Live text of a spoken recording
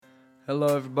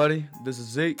Hello, everybody. This is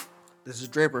Zeke, This is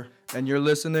Draper. and you're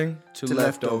listening to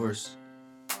Leftovers.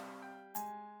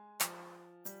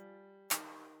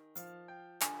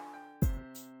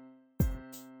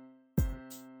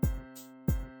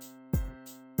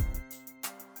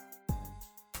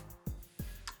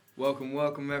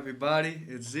 Welcome, everybody.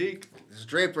 It's Zeke. This is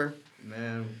Draper.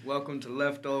 Man, welcome to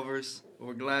Leftovers.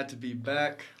 We're glad to be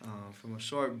back from a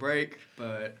short break,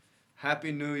 but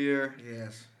Happy New Year.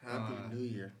 Yes, Happy New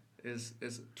Year. It's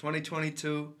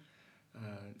 2022.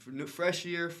 Fresh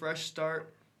year, fresh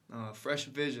start, fresh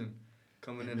vision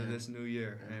coming into this new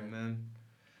year. Amen.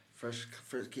 Fresh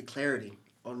get clarity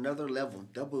on another level.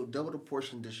 Double the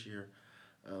portion this year.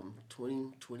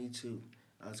 2022.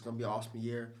 It's gonna be an awesome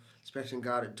year. Expecting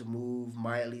God to move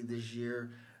mightily this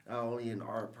year, not only in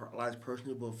our lives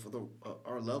personally, but for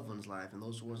our loved ones' life and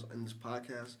those ones in this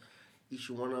podcast. Each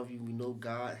one of you, we know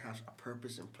God has a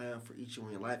purpose and plan for each one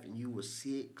in your life, and you will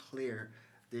see it clear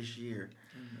this year.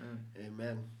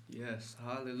 Amen. Yes,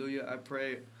 hallelujah. I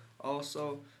pray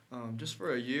also just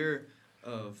for a year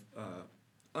of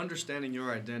understanding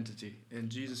your identity in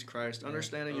Jesus Christ,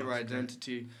 understanding your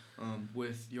identity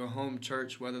with your home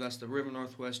church, whether that's the River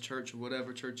Northwest Church or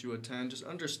whatever church you attend, just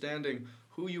understanding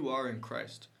who you are in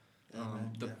Christ.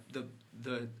 The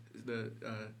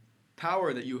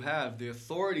power that you have, the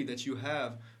authority that you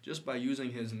have just by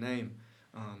using His name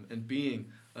and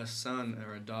being a son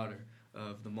or a daughter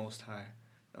of the Most High.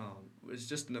 It's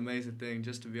just an amazing thing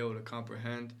just to be able to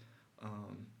comprehend,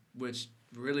 which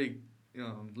really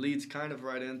leads kind of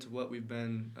right into what we've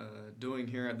been doing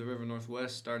here at the River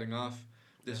Northwest, starting off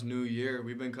this new year.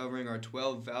 We've been covering our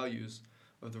 12 values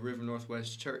of the River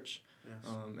Northwest Church.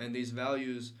 Yes. And these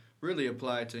values really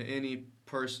apply to any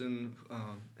person,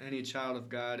 any child of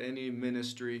God, any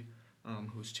ministry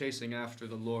who's chasing after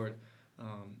the Lord.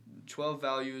 12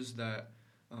 values that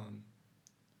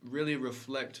really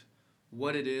reflect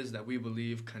what it is that we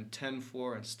believe, contend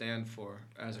for, and stand for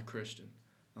as a Christian.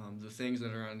 The things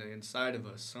that are on the inside of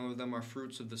us. Some of them are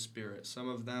fruits of the Spirit. Some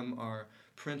of them are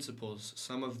principles.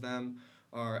 Some of them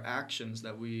are actions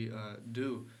that we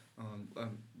do.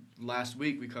 Last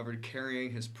week we covered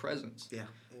carrying His presence. Yeah.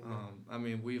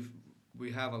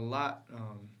 We have a lot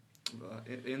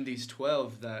in these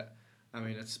 12 that,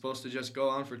 it's supposed to just go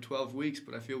on for 12 weeks,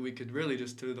 but I feel we could really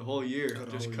just do the whole year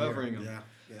just covering them.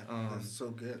 Yeah, that's so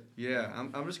good. Yeah,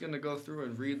 I'm just going to go through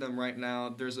and read them right now.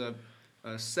 There's a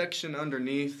section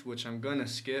underneath, which I'm going to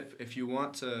skip. If you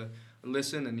want to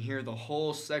listen and hear the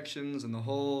whole sections and the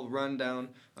whole rundown,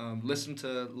 listen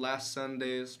to last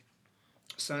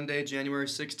Sunday, January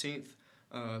 16th.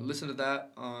 Listen to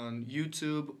that on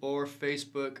YouTube or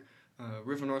Facebook,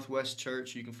 River Northwest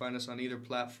Church. You can find us on either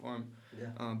platform.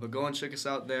 Yeah. But go and check us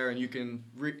out there, and you can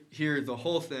hear the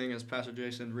whole thing as Pastor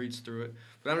Jason reads through it.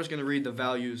 But I'm just going to read the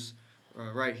values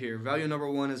right here. Value number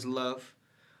 1 is love.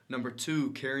 Number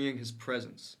 2, carrying His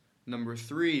presence. Number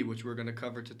 3, which we're going to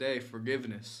cover today,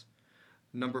 forgiveness.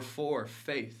 Number 4,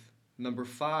 faith. Number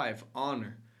 5,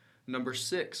 honor. Number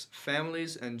 6,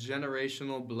 families and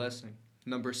generational blessing.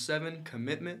 Number 7,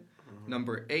 commitment. Mm-hmm.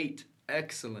 Number 8,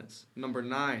 excellence. Number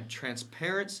 9,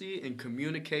 transparency and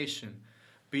communication,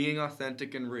 being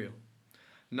authentic and real.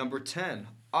 Number 10,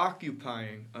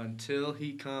 occupying until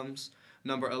He comes.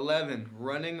 Number 11,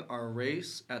 running our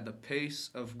race at the pace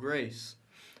of grace.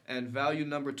 And value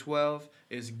number 12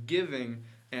 is giving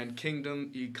and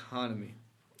kingdom economy.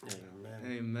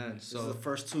 Amen. So the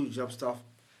first two jumps off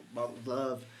about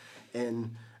love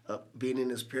and being in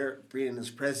His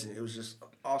presence. It was just an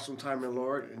awesome time in the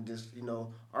Lord, and just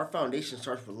our foundation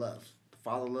starts with love. The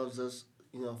Father loves us,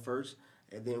 first,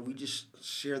 and then we just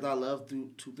share that love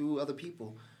through other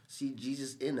people. See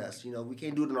Jesus in us. We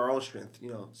can't do it in our own strength.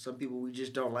 Some people we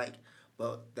just don't like,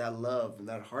 but that love and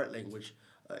that heart language,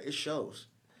 it shows.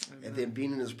 Amen. And then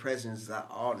being in His presence, that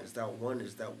honest, that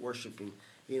oneness, that worshiping.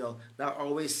 Not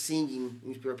always singing.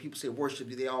 When people say worship,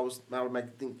 they always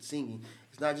automatically think singing.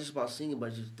 It's not just about singing,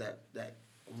 but just that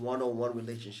one-on-one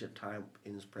relationship time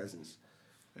in His presence.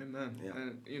 Amen. Yeah.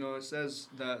 And, it says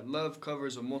that love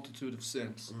covers a multitude of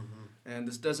sins. Mm-hmm. And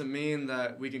this doesn't mean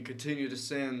that we can continue to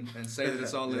sin and say that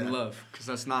it's all in love, because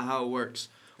that's not how it works.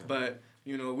 Yeah. But,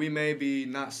 we may be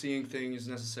not seeing things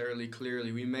necessarily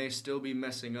clearly. We may still be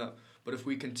messing up. But if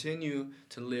we continue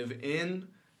to live in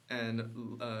and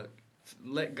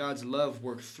let God's love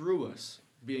work through us,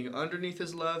 being underneath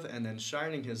His love and then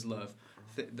shining His love,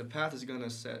 the path is going to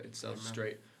set itself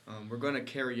straight. We're going to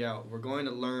carry out. We're going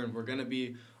to learn. We're going to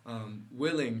be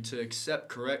willing to accept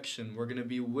correction. We're going to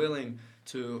be willing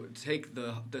to take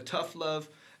the tough love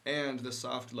and the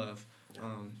soft love,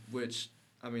 which,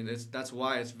 that's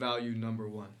why it's value number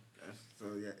 1. So,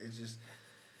 it's just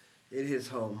It hits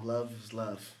home. Love is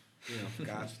love. You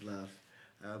know, God's love.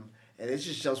 And it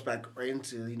just jumps back right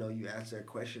into, you ask that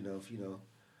question of,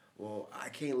 well, I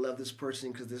can't love this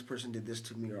person because this person did this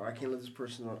to me, or I can't love this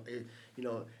person,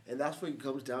 and that's what it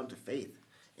comes down to faith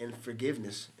and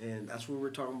forgiveness. And that's what we're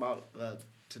talking about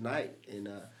tonight, and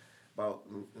about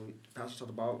Pastor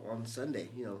talked about on Sunday.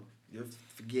 You're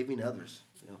forgiving others.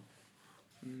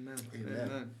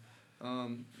 Amen.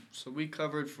 Amen. So we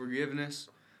covered forgiveness,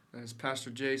 as Pastor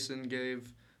Jason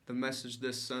gave the message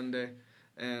this Sunday.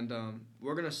 And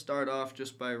we're going to start off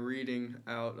just by reading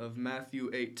out of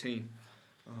Matthew 18.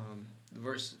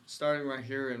 Starting right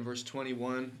here in verse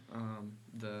 21,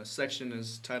 the section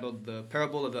is titled The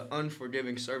Parable of the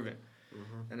Unforgiving Servant.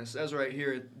 Mm-hmm. And it says right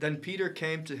here, "Then Peter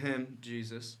came to him,"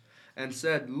 Jesus, "and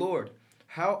said, 'Lord,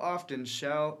 how often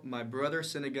shall my brother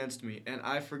sin against me, and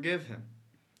I forgive him?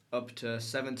 Up to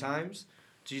 7 times?'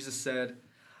 Jesus said,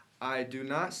 'I do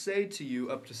not say to you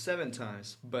up to 7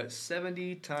 times, but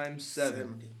 70 times 7.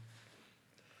 70.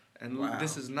 And Wow.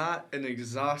 This is not an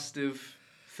exhaustive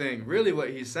thing. Really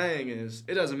what he's saying is,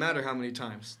 it doesn't matter how many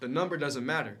times. The number doesn't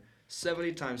matter.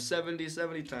 70 times 70,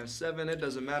 70 times 7, it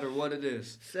doesn't matter what it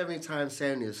is. 70 times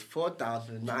 7 is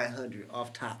 4,900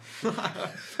 off top.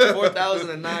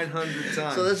 4,900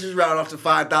 times. So let's just round off to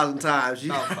 5,000 times.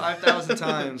 About 5,000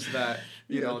 times that,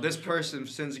 this person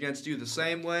sins against you the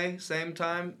same way, same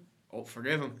time. Oh,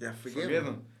 forgive him. Yeah, forgive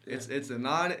him. Yeah.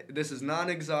 This is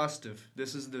non-exhaustive.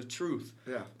 This is the truth.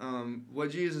 Yeah.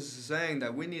 What Jesus is saying,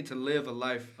 that we need to live a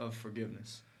life of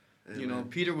forgiveness. Amen.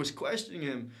 Peter was questioning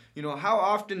him, how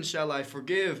often shall I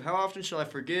forgive? How often shall I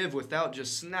forgive without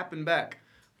just snapping back?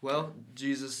 Well,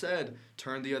 Jesus said,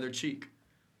 turn the other cheek.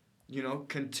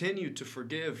 Continue to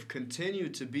forgive. Continue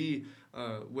to be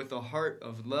with a heart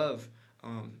of love.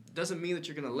 Doesn't mean that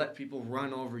you're going to let people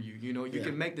run over you. You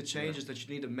can make the changes that you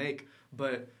need to make,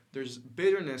 but there's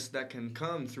bitterness that can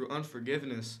come through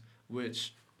unforgiveness,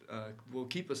 which will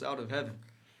keep us out of heaven.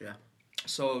 Yeah.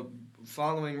 So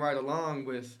following right along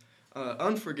with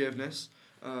unforgiveness,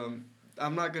 I'm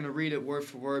not going to read it word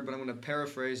for word, but I'm going to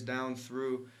paraphrase down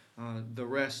through the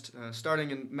rest,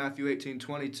 starting in Matthew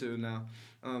 18:22 now.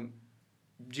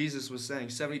 Jesus was saying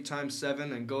 70 times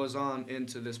 7 and goes on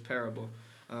into this parable.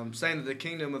 Saying that the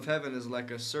kingdom of heaven is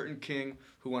like a certain king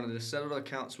who wanted to settle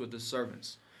accounts with his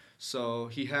servants. So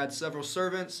he had several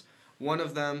servants. One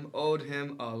of them owed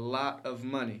him a lot of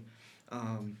money.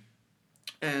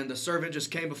 And the servant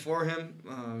just came before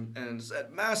him and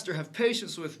said, "Master, have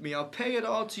patience with me. I'll pay it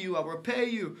all to you. I'll repay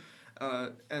you."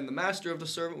 And the master of the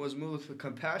servant was moved with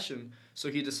compassion, so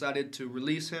he decided to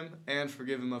release him and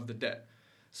forgive him of the debt.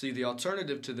 See, the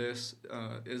alternative to this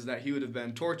is that he would have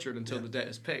been tortured until the debt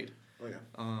is paid. Oh,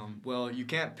 yeah. Well, you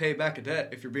can't pay back a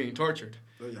debt if you're being tortured.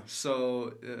 Oh, yeah.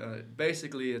 So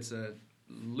basically, it's a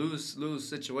lose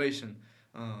situation.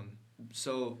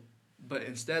 But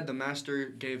instead, the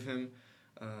master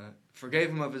forgave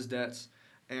him of his debts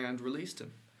and released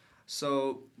him.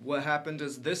 So what happened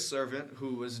is this servant,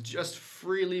 who was just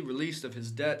freely released of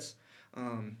his debts,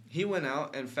 he went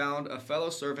out and found a fellow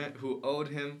servant who owed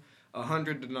him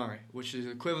 100 denarii, which is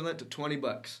equivalent to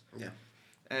 $20. Yeah.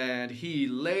 And he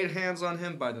laid hands on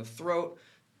him by the throat,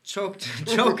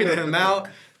 choking him out.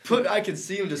 I could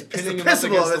see him just pinning him up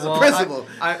against the wall.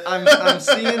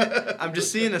 I'm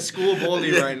just seeing a school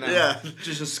bully right now. Yeah.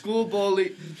 Just a school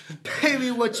bully. Pay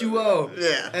me what you owe.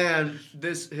 Yeah. And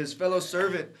his fellow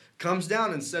servant comes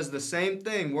down and says the same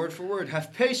thing, word for word.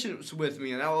 "Have patience with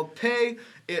me, and I will pay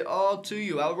it all to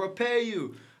you. I'll repay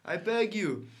you. I beg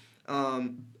you."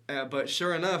 But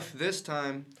sure enough, this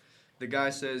time, the guy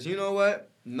says, "You know what?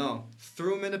 No."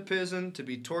 Threw him into prison to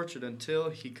be tortured until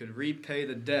he could repay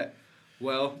the debt.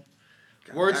 Well,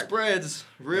 word spreads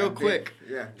real quick.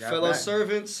 Yeah, fellow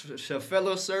servants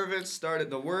started.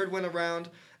 The word went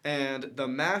around, and the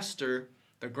master,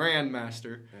 the grand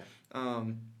master,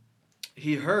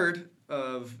 he heard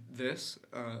of this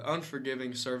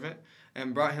unforgiving servant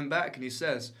and brought him back. And he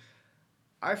says,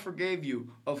 "I forgave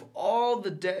you of all the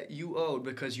debt you owed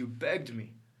because you begged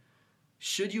me.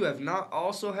 Should you have not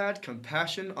also had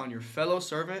compassion on your fellow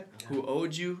servant who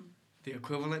owed you the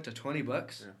equivalent to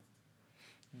 $20? Yeah.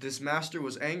 This master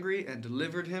was angry and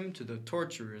delivered him to the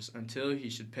torturers until he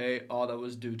should pay all that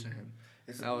was due to him."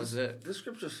 That was it. This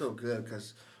scripture is so good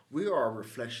because we are a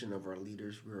reflection of our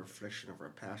leaders. We're a reflection of our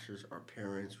pastors, our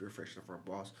parents. We're a reflection of our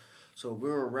boss. So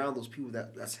we're around those people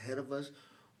that's ahead of us.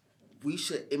 We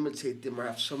should imitate them or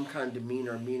have some kind of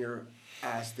demeanor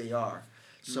as they are.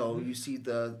 So you see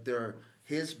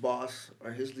his boss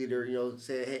or his leader,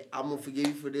 say, "Hey, I'm gonna forgive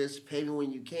you for this. Pay me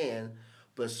when you can."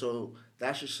 But so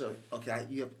that should show, okay,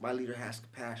 my leader has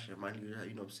compassion. My leader,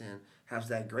 you know what I'm saying, has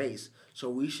that grace. So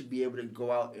we should be able to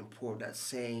go out and pour that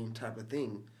same type of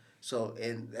thing. So,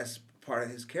 and that's part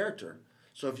of his character.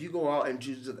 So if you go out and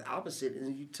do the opposite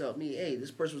and you tell me, hey,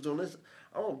 this person was doing this,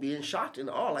 I'm going to be in shock and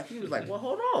awe. Like he was like, well,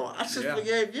 hold on. I just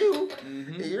forgave you.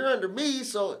 And you're under me,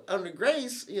 so under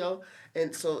grace, you know.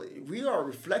 And so we are a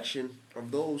reflection of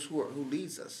those who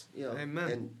leads us, you know. Amen.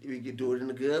 And we can do it in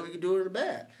the good, we can do it in the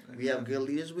bad. Amen. We have good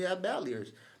leaders, we have bad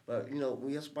leaders. But, you know,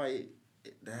 we have somebody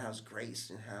that has grace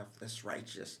and that's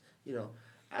righteous, you know.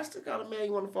 That's the kind of man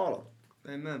you want to follow.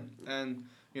 Amen. And,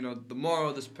 you know, the moral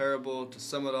of this parable, to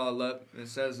sum it all up, it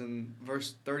says in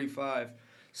verse 35,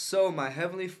 so my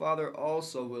heavenly Father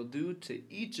also will do to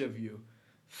each of you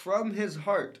from his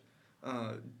heart,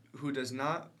 who does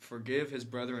not forgive his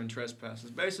brother in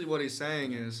trespasses. Basically what he's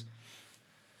saying is,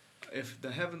 if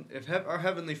our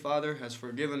heavenly Father has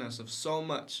forgiven us of so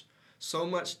much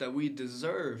that we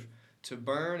deserve to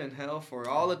burn in hell for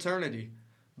all eternity,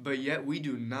 but yet we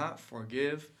do not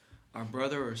forgive our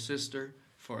brother or sister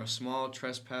for a small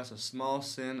trespass, a small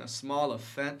sin, a small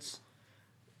offense,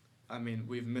 I mean,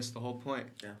 we've missed the whole point.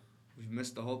 Yeah. We've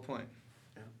missed the whole point.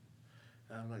 Yeah.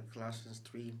 Like Colossians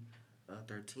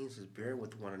 3:13 says, bear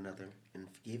with one another and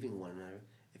forgiving one another.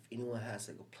 If anyone has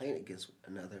a complaint against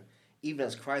another, even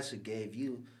as Christ forgave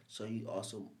you, so you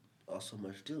also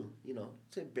must do. You know,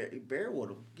 say bear with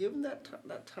them. Give them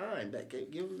that time.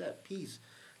 Give them that peace,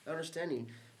 that understanding.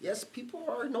 Yes, people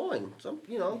are annoying. Some,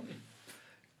 you know,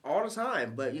 all the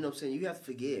time. But, you know what I'm saying, you have to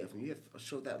forgive. And you have to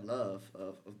show that love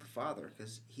of the Father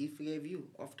because he forgave you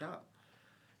off top.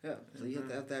 Yeah, so you have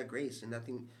to have that grace. And I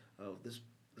think this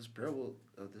parable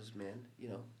of this man, you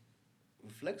know,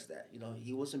 reflects that. You know,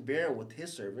 he wasn't bearing with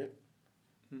his servant,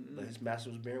 but his master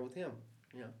was bearing with him.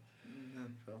 You know,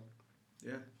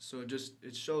 so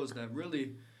it shows that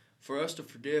really, for us to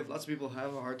forgive, lots of people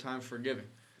have a hard time forgiving.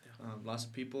 Lots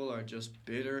of people are just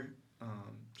bitter,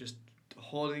 just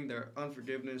holding their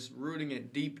unforgiveness, rooting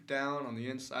it deep down on the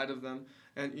inside of them.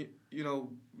 And, you know,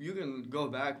 you can go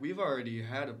back. We've already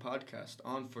had a podcast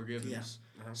on forgiveness.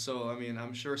 Yeah. Uh-huh. So, I mean,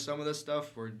 I'm sure some of the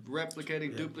stuff we're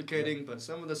replicating, duplicating, but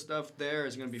some of the stuff there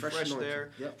is going to be fresh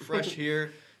there, fresh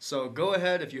here. So go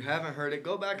ahead. If you haven't heard it,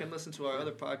 go back and listen to our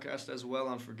other podcast as well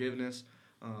on forgiveness.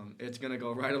 It's going to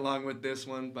go right along with this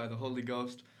one by the Holy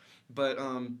Ghost. But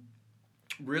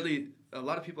really, a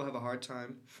lot of people have a hard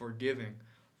time forgiving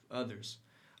others.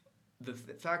 The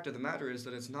fact of the matter is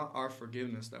that it's not our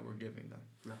forgiveness that we're giving them.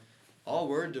 No. All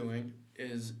we're doing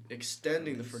is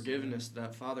extending the forgiveness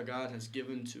that Father God has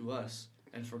given to us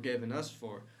and forgiven us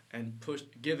for, and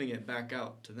giving it back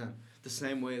out to them. The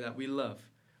same way that we love.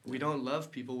 We don't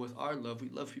love people with our love. We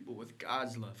love people with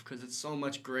God's love because it's so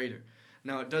much greater.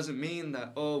 Now, it doesn't mean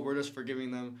that, we're just forgiving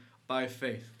them by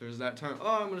faith. There's that term,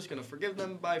 I'm just going to forgive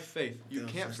them by faith. You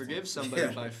can't forgive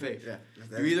somebody by faith.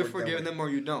 You either forgive them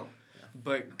or you don't.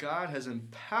 But God has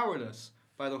empowered us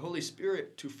by the Holy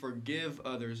Spirit to forgive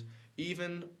others,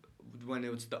 even when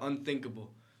it's the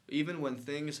unthinkable, even when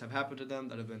things have happened to them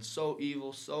that have been so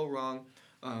evil, so wrong.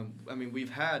 I mean,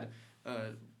 we've had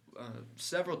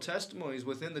several testimonies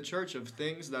within the church of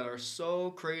things that are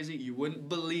so crazy you wouldn't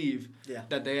believe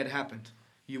that they had happened.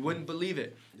 You wouldn't believe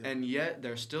it. Yeah. And yet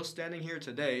they're still standing here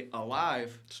today,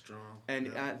 alive, strong, and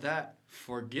at that,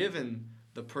 forgiven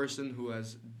the person who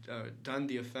has done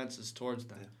the offenses towards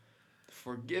them.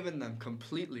 Forgiven them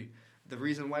completely. The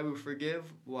reason why we forgive,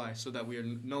 why? So that we are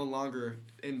no longer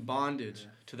in bondage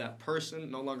to that person,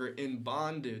 no longer in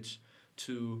bondage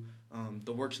to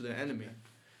the works of the enemy.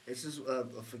 It's just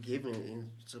forgiving, and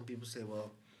some people say,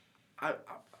 "Well, I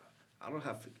don't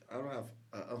have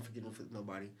unforgiveness for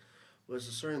nobody." Well, there's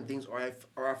certain things, or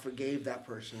I forgave that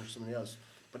person or somebody else.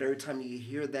 But every time you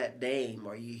hear that name,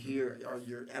 or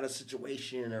you're at a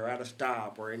situation, or at a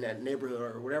stop, or in that neighborhood,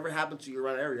 or whatever happens to you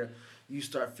around the area, you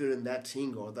start feeling that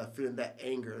tingle, feeling that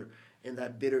anger, and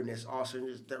that bitterness. All of a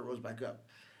sudden, that rose back up.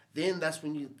 Then that's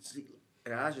when you see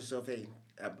and ask yourself, "Hey,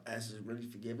 is it really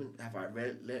forgiven? Have I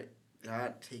let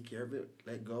God take care of it?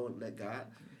 Let go and let God?"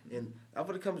 And that's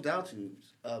what it comes down to.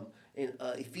 In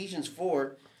Ephesians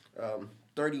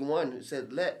 4:31, it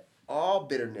said, "Let all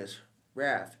bitterness,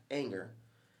 wrath, anger,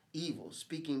 evil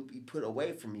speaking be put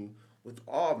away from you with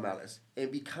all malice,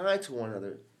 and be kind to one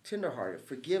another, tenderhearted,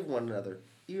 forgive one another,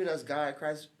 even as God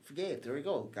Christ forgave." There we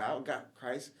go. God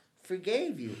Christ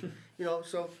forgave you.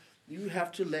 So you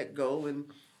have to let go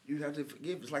and you have to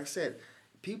forgive. It's like I said,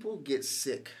 people get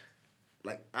sick,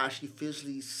 like actually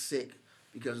physically sick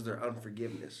because of their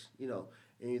unforgiveness. And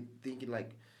you're thinking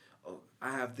like, oh,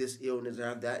 I have this illness, I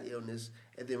have that illness.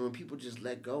 And then when people just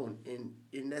let go, and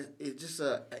that, it's just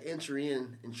a enter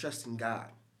in and trusting God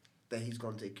that He's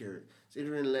going to take care of it. It's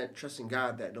enter in and trusting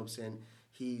God that, you know what I'm saying,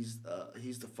 He's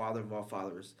the Father of all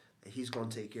fathers, that He's going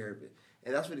to take care of it.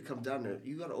 And that's what it comes down to.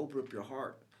 You got to open up your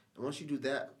heart. And once you do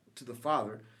that to the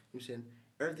Father, you know what I'm saying,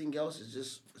 everything else is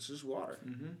just water.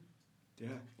 Mm-hmm.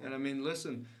 Yeah. And I mean,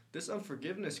 listen, this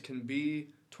unforgiveness can be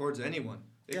towards anyone.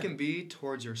 It can be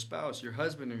towards your spouse, your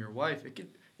husband, or your wife. It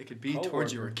could be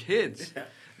towards your kids. Yeah.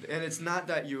 And it's not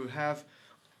that you have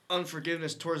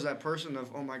unforgiveness towards that person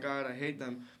of, oh my God, I hate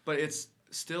them. But it's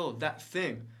still that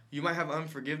thing. You might have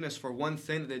unforgiveness for one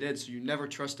thing that they did, so you never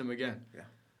trust them again. Yeah.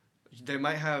 They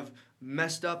might have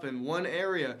messed up in one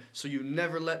area, so you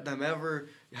never let them ever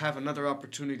have another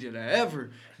opportunity to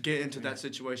ever get into that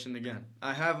situation again.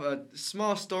 I have a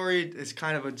small story. It's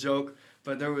kind of a joke,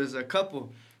 but there was a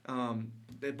couple.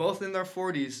 They both in their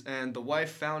 40s, and the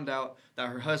wife found out that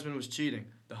her husband was cheating.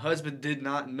 The husband did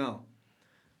not know.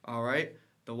 All right?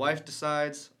 The wife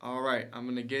decides, all right, I'm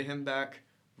going to get him back.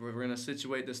 We're going to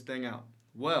situate this thing out.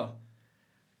 Well,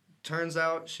 turns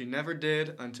out she never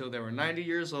did until they were 90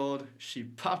 years old. She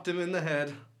popped him in the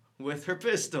head with her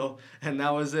pistol, and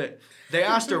that was it. They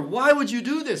asked her, why would you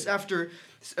do this after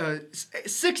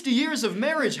 60 years of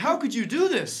marriage? How could you do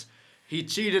this? He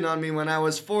cheated on me when I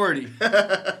was 40.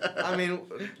 I mean,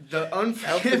 the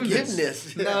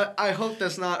unforgiveness. Now, I hope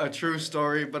that's not a true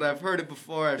story, but I've heard it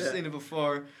before. I've seen it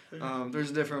before.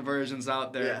 There's different versions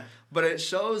out there. Yeah. But it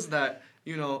shows that,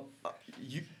 you know,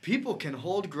 people can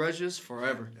hold grudges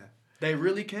forever. Yeah. They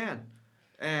really can.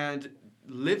 And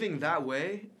living that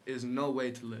way is no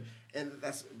way to live. And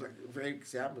that's a great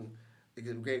example,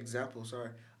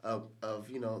 of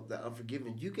you know, the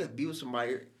unforgiving. You can be with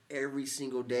somebody every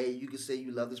single day. You can say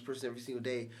you love this person every single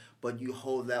day, but you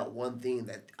hold that one thing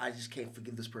that I just can't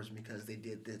forgive this person because they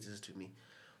did this to me.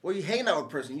 Or you hang out with a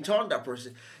person, you talk to that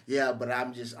person, yeah, but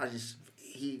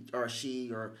he or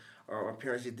she or my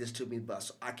parents did this to me, but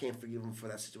so I can't forgive them for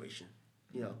that situation,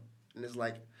 you know. And it's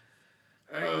like,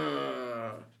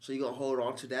 so you're going to hold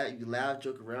on to that. You laugh,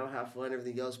 joke around, have fun,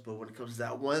 everything else. But when it comes to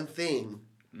that one thing,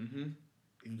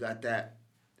 you got that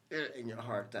in your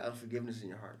heart, that unforgiveness in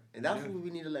your heart. And that's what we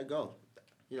need to let go.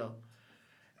 You know,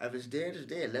 if it's dead, it's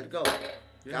dead. Let it go.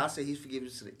 Yeah. God said He's forgiven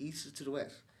us to the east and to the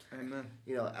west. Amen.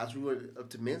 You know, as we went up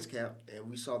to men's camp and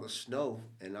we saw the snow,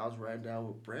 and I was riding down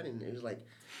with Brennan, and it was like,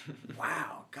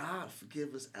 wow, God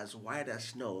forgive us as white as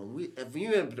snow. And if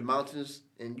you're in the mountains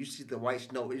and you see the white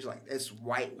snow, it's like, it's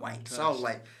white. So I was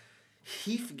like,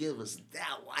 He forgive us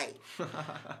that white.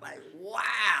 Like,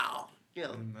 wow. You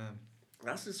know, amen.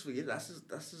 That's just forgiveness.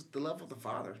 That's just the love of the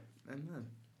Father. Amen.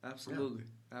 Absolutely.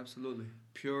 Yeah. Absolutely.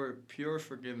 Pure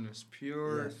forgiveness.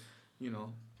 Pure, you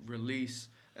know, release.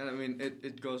 And I mean,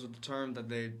 it goes with the term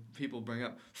that people bring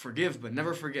up: forgive, but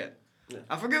never forget. Yeah.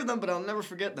 I forgive them, but I'll never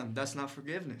forget them. That's not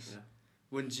forgiveness. Yeah.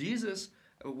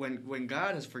 When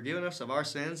God has forgiven us of our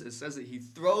sins, it says that He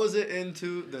throws it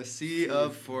into the sea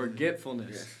of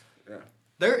forgetfulness. Yes. Yeah.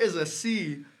 There is a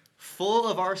sea full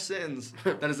of our sins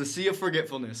that is a sea of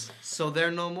forgetfulness. So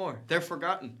they're no more. They're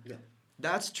forgotten. Yeah.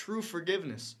 That's true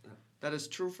forgiveness. Yeah. That is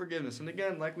true forgiveness. And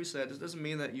again, like we said, it doesn't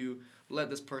mean that you let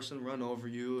this person run over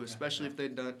you, especially if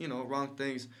they've done, you know, wrong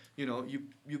things. You know,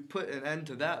 you put an end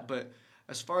to that. But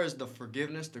as far as the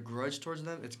forgiveness, the grudge towards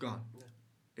them, it's gone. Yeah.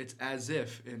 It's as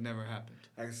if it never happened.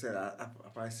 Like I said, I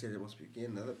probably said it once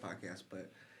again in another podcast,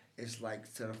 but it's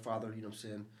like to the father, you know what I'm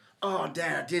saying, oh,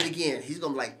 Dad, I did it again. He's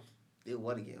going to be like, did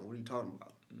what again? What are you talking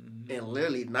about? Mm-hmm. And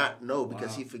literally not know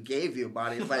because He forgave you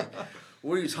about it. It's like,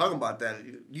 what are you talking about that?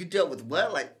 You dealt with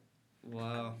what? Like,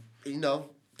 wow. You know,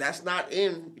 that's not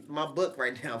in my book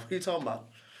right now. What are you talking about?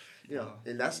 You know,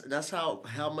 and that's how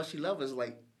much He loves us.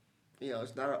 Like, you know,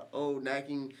 it's not an old,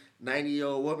 nagging,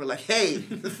 90-year-old woman like, hey,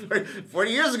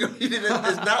 40 years ago, you did it.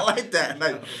 It's not like that.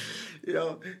 Like, you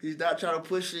know, He's not trying to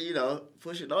push it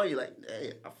on you. Like,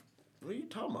 hey, what are you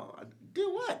talking about? I did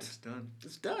what? It's done.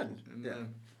 It's done. Amen.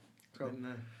 Yeah. Cool.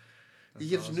 Amen. He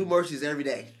gives new mercies every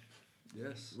day.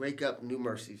 Yes. Wake up, new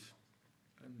mercies.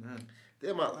 Amen.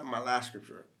 Then my last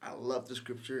scripture. I love the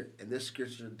scripture, and this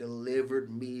scripture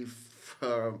delivered me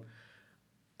from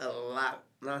a lot.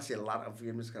 Not to say a lot of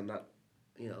forgiveness, because I'm not,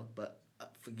 you know, but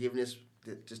forgiveness.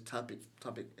 Just topic.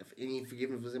 If any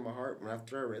forgiveness was in my heart, when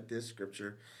after I read this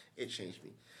scripture, it changed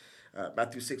me.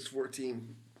 Matthew 6:14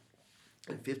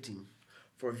 and 15.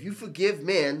 For if you forgive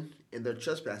men in their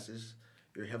trespasses,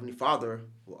 your heavenly Father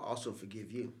will also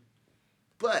forgive you.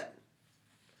 But,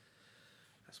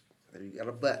 you got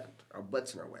a but. Our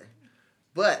butts in our way.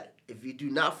 But if you do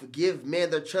not forgive men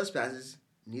their trespasses,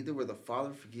 neither will the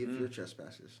Father forgive your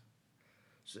trespasses.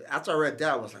 So after I read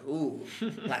that, I was like, ooh,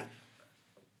 like,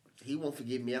 he won't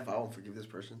forgive me if I won't forgive this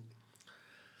person.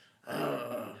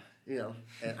 You know,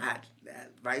 and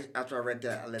right after I read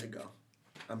that, I let it go.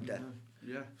 I'm done.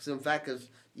 Yeah. So in fact, because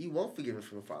you won't forgive me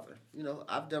from the Father. You know,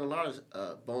 I've done a lot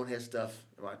of bonehead stuff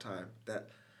in my time that,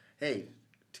 hey,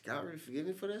 did God really forgive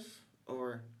me for this?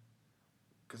 Or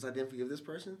because I didn't forgive this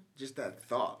person? Just that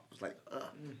thought was like,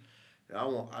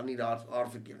 I need all the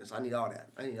forgiveness. I need all that.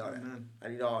 I need all Amen. that.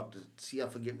 I need all to see our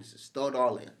forgiveness. Just throw it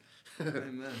all in.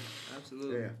 Amen.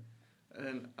 Absolutely. Yeah.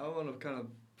 And I want to kind of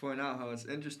point out how it's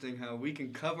interesting how we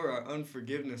can cover our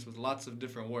unforgiveness with lots of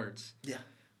different words. Yeah.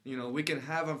 You know, we can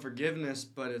have unforgiveness,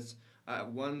 but it's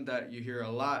one that you hear a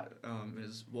lot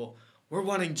is, well, we're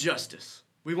wanting justice.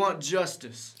 We want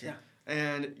justice. Yeah.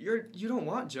 And you don't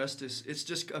want justice. It's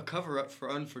just a cover up for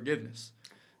unforgiveness.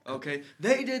 Okay?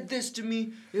 They did this to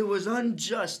me. It was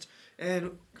unjust.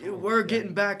 And we're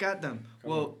getting back at them.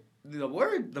 Well,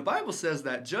 the Bible says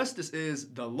that justice is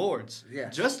the Lord's. Yeah.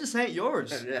 Justice ain't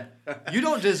yours. Yeah. You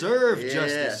don't deserve Yes,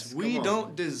 justice. We come on.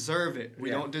 don't deserve it. We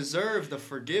Yeah. don't deserve the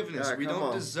forgiveness. Yeah, we come don't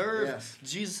on. deserve Yes.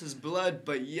 Jesus' blood,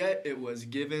 but yet it was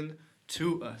given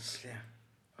to us. Yeah.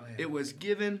 Oh, yeah. It was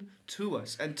given to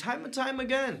us. And time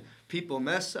again, people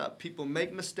mess up, people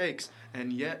make mistakes,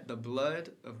 and yet the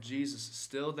blood of Jesus is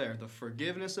still there. The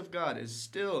forgiveness of God is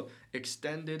still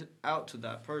extended out to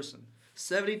that person.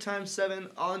 70 times 7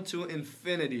 onto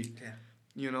infinity. Yeah.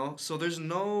 You know, so there's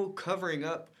no covering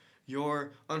up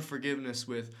your unforgiveness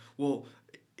with, well,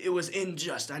 it was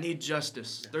unjust. I need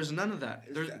justice. There's none of that.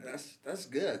 That's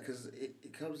good because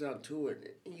it comes down to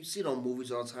it. And you see it on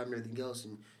movies all the time and everything else,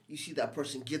 and you see that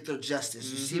person get their justice.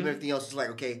 You see everything else is like,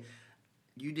 okay,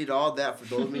 you did all that for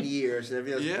those many years and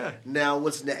everything else. Yeah. Now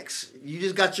what's next? You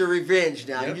just got your revenge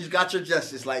now. Yep. You just got your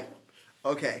justice. Like,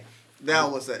 okay,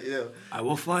 now what's that? You know. I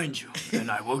will find you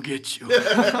and I will get you. You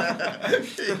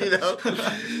know,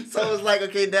 so it's like,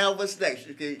 okay, now what's next?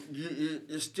 Okay,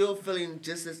 you're still feeling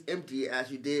just as empty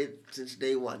as you did since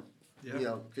day one. Yeah. You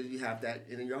know, because you have that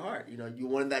in your heart. You know, you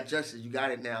wanted that justice. You got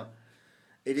it now.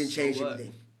 It didn't change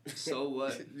anything. So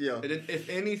what? Yeah. If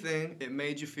anything, it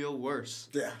made you feel worse.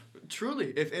 Yeah.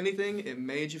 Truly, if anything, it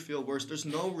made you feel worse. There's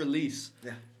no release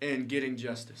in getting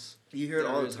justice. You hear it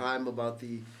There all the isn't. time about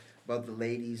the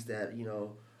ladies that, you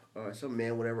know, or some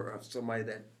man, whatever, or somebody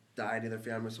that died in their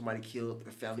family, somebody killed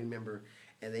a family member,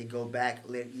 and they go back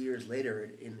years later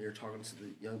and they're talking to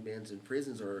the young men in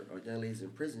prisons or young ladies in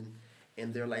prison,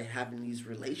 and they're like having these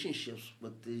relationships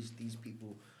with these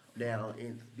people now,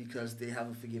 and because they have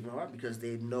a forgiving heart, because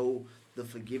they know the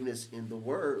forgiveness in the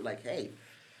word, like, hey,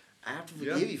 I have to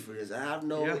forgive you for this. I have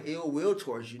no ill will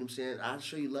towards you. You know what I'm saying? I'll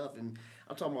show you love. And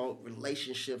I'm talking about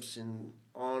relationships and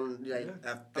on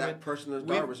that person, their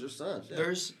daughters, their sons.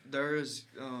 Yeah.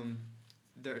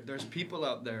 There's people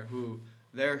out there who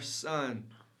their son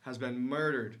has been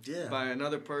murdered by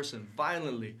another person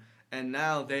violently, and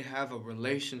now they have a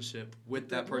relationship with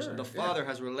that person. The father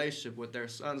has a relationship with their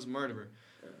son's murderer.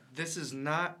 This is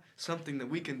not something that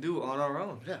we can do on our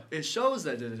own. Yeah. It shows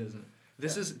that it isn't.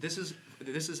 This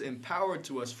is empowered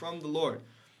to us from the Lord.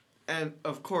 And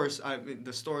of course,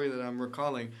 the story that I'm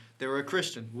recalling, they were a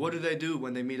Christian. What do they do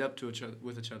when they meet up to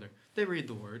with each other? They read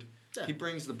the Word. Yeah. He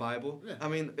brings the Bible. Yeah. I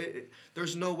mean,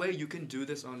 there's no way you can do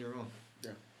this on your own.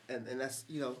 Yeah, and that's,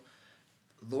 you know,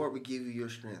 Lord will give you your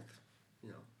strength, you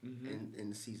know, in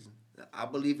the season. I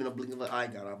believe in a blink of an eye,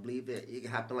 God. I believe that it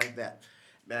can happen like that.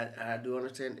 Man, I do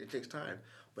understand it takes time,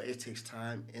 but it takes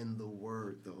time in the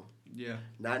Word, though. Yeah.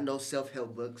 Not no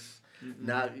self-help books,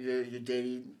 not your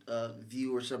daily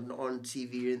view or something on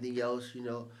TV or anything else. You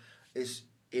know, it's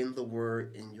in the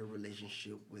Word, in your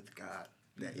relationship with God,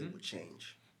 that it will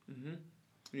change.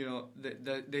 You know,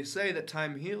 they say that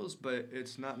time heals, but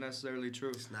it's not necessarily true.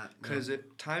 It's not. Because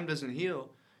time doesn't heal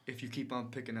if you keep on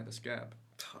picking at the scab.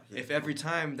 Yeah. If every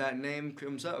time that name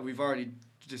comes up, we've already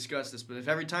discussed this, but if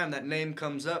every time that name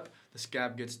comes up, the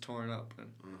scab gets torn up. And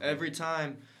every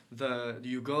time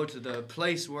you go to the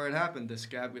place where it happened, the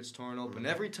scab gets torn open.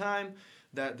 Every time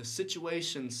that the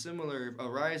situation similar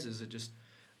arises,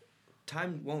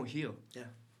 time won't heal. Yeah.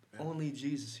 Only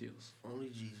Jesus heals. Only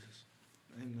Jesus.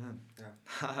 Amen. Yeah.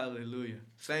 Hallelujah.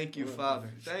 Thank you, Father.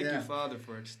 Thank you, Father,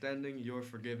 for extending your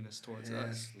forgiveness towards us.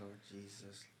 Yes, Lord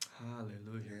Jesus.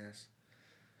 Hallelujah. Yes.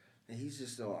 And he's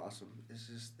just so awesome. It's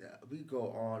just, we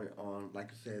go on and on.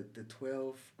 Like I said, the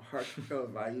 12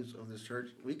 heartfelt values of this church,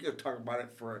 we could talk about it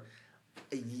for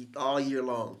all year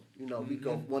long. You know, we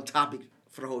go one topic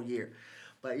for the whole year.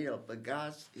 But, you know,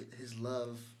 his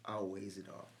love outweighs it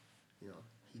all. You know,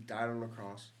 he died on the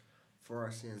cross for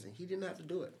our sins, and he didn't have to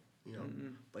do it, you know.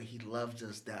 But he loved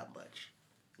us that much,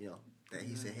 you know, that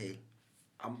he said, hey,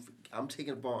 I'm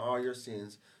taking upon all your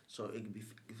sins so it can be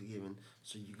forgiven,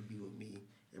 so you can be with me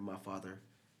and my Father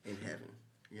in heaven.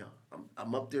 You know,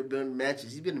 I'm up there building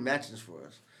mansions. He's building mansions for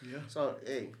us. Yeah. So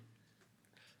hey,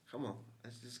 come on,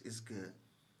 it's good.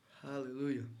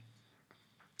 Hallelujah.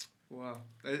 Wow.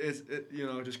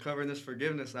 Just covering this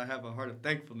forgiveness, I have a heart of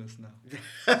thankfulness now.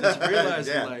 Just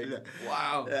realizing,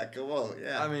 wow. Yeah, come on,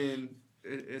 yeah. I mean,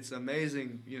 it's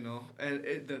amazing,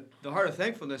 and the heart of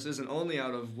thankfulness isn't only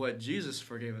out of what Jesus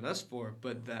forgiven us for,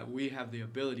 but that we have the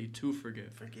ability to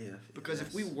forgive. Because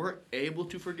if we weren't able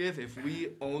to forgive, if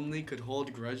we only could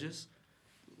hold grudges,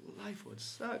 life would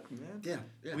suck, man.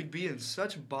 Yeah. We'd be in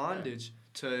such bondage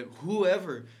to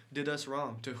whoever did us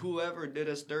wrong, to whoever did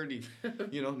us dirty,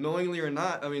 knowingly or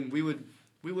not. I mean, we wouldn't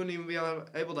even be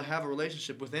able to have a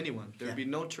relationship with anyone. There'd be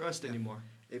no trust anymore.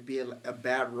 It'd be a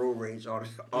bad road rage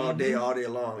all day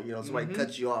long. Somebody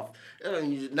cuts you off.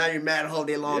 Now you're mad the whole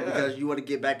day long because you want to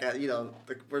get back at, the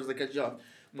person that cut you off.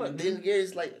 But then again,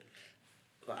 it's like,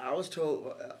 I was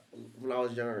told when I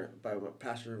was younger by my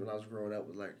pastor when I was growing up,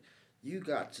 was like, you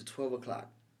got to 12 o'clock.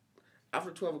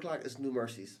 After 12 o'clock, it's new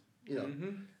mercies.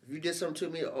 If you did something to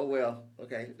me, oh well,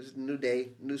 okay, it's a new day,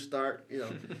 new start,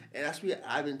 And that's me.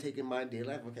 I've been taking my day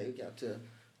life. Okay, we got to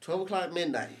 12 o'clock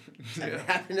midnight.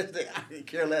 Happiness day. I could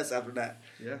care less after that.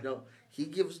 Yeah. He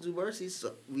gives us new mercies,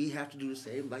 so we have to do the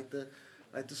same like the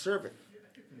servant.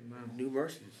 Amen. New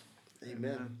mercies.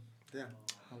 Amen. Yeah.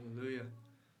 Hallelujah.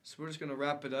 So we're just gonna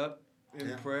wrap it up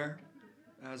in prayer,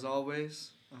 as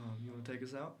always. You want to take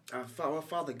us out?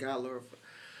 Father God,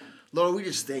 Lord, we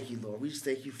just thank you, Lord. We just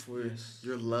thank you for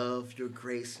your love, your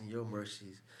grace, and your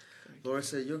mercies. Lord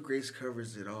said your grace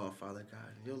covers it all, Father God.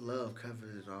 And your love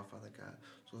covers it all, Father God.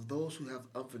 So those who have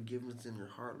unforgiveness in their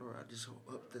heart, Lord, I just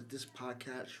hope that this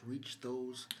podcast reach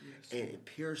those and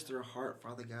pierce their heart,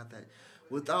 Father God, that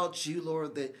without you,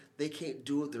 Lord, that they can't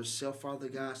do it themselves, Father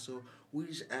God. So we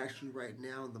just ask you right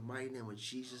now in the mighty name of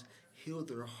Jesus, heal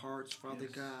their hearts, Father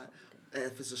God. And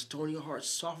if it's a stony heart,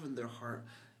 soften their heart.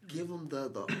 Give them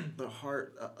the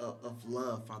heart of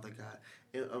love, Father God,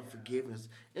 and of forgiveness,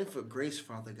 and for grace,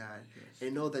 Father God,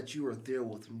 and know that you are there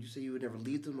with them. You say you would never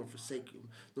leave them or forsake them,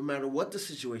 no matter what the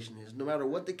situation is, no matter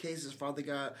what the case is, Father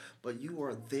God, but you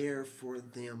are there for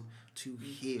them to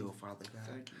heal, Father God.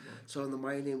 Thank you, Lord. So in the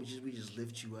mighty name of Jesus, we just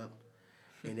lift you up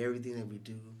in everything that we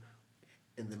do.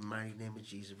 In the mighty name of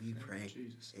Jesus, we pray.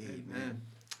 Jesus. Amen.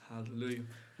 Hallelujah.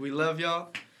 We love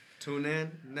y'all. Tune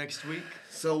in next week.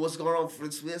 So what's going on for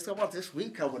this week? Let's talk about this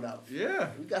week coming up. Yeah.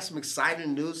 We got some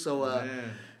exciting news. So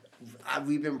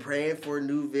we've been praying for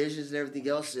new visions and everything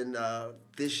else. And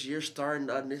this year, starting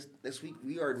next week,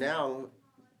 we are now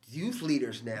youth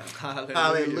leaders now.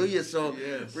 Hallelujah. So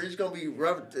we're just gonna be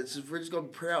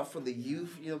pray out for the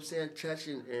youth, touch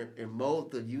and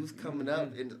mold the youth coming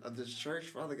up in this church,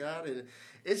 Father God. And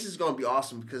it's just gonna be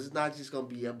awesome because it's not just gonna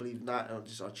be, I believe, not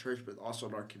just our church, but also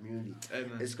in our community.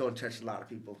 Amen. It's gonna touch a lot of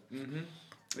people.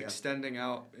 Extending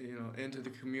out, into the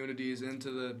communities,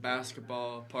 into the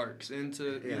basketball parks,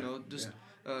 into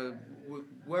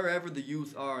wherever the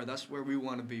youth are. That's where we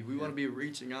want to be. We want to be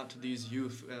reaching out to these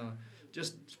youth.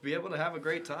 Just be able to have a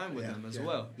great time with them as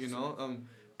well.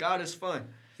 God is fun.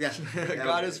 Yeah,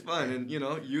 God is fun, and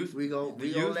youth. We gonna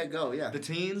let go. Yeah, the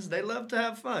teens, they love to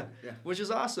have fun, which is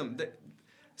awesome.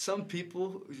 Some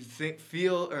people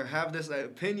feel or have this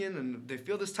opinion, and they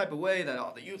feel this type of way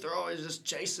that the youth are always just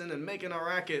chasing and making a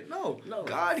racket. No,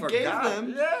 God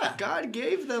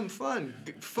gave them fun.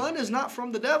 Fun is not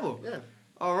from the devil. Yeah.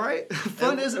 All right?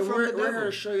 Fun isn't from the devil. We're here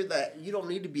to show you that you don't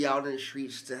need to be out in the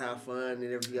streets to have fun and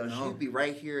everything else. No. You be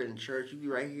right here in church. You be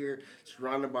right here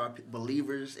surrounded by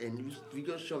believers, and we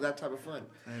go show that type of fun.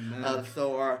 Amen.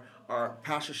 So our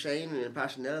Pastor Shane and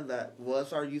Pastor Netta, that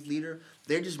was our youth leader,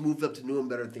 they just moved up to new and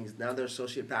better things. Now they're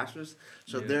associate pastors.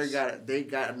 So they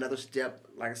got another step,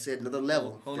 like I said, another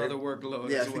level. Whole other workload.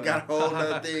 Yeah, we got a whole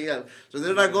other thing. Yeah. So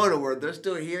they're not going to work. They're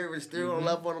still here. We're still going to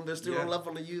love on them. They're still going to love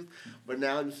on the youth. But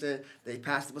now I'm saying they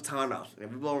passed the baton off,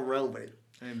 and we're going to run with it.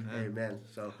 Amen.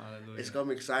 So it's going to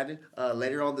be exciting.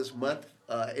 Later on this month,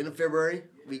 in February,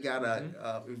 we got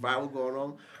a revival going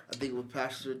on. I think with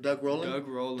Pastor Doug Rowland. Doug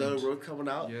Rowland coming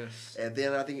out. Yes. And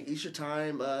then I think Easter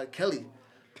time, Kelly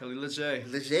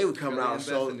Leger will come out.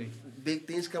 So big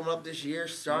things coming up this year.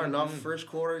 Starting off first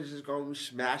quarter, just going to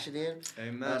smash it in.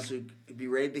 Amen. So be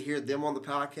ready to hear them on the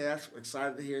podcast. We're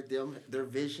excited to hear them, their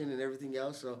vision and everything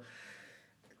else. So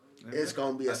it's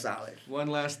going to be a solid. One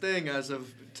last thing, as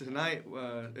of tonight,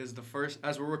 is the first,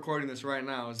 as we're recording this right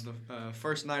now, is the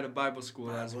first night of Bible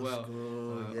school as well.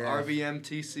 Yes.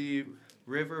 RVMTC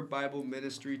River Bible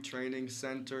Ministry Training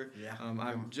Center. Yeah.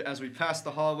 As we passed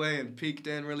the hallway and peeked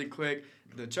in really quick,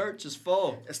 the church is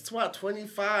full. It's about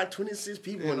 25, 26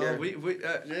 people You in know,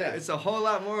 there. it's a whole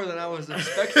lot more than I was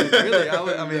expecting. Really,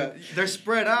 I mean, they're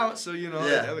spread out, so you know,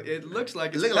 it looks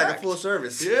like it's like a packed. full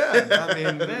service. Yeah, I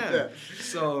mean, man.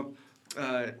 So,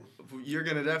 you're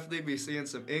gonna definitely be seeing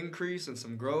some increase and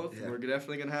some growth. Yeah. We're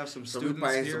definitely gonna have some So students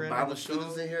we here some in Bible the show.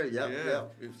 students in here.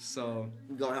 Yep. So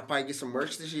We're gonna probably get some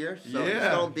merch this year. So Yeah,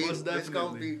 it's gonna be. most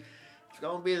definitely. It's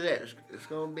gonna be there. It's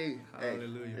gonna be.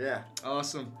 Hallelujah. Yeah.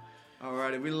 Awesome.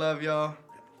 Alrighty, we love y'all.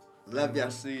 Love ya.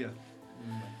 We'll see ya.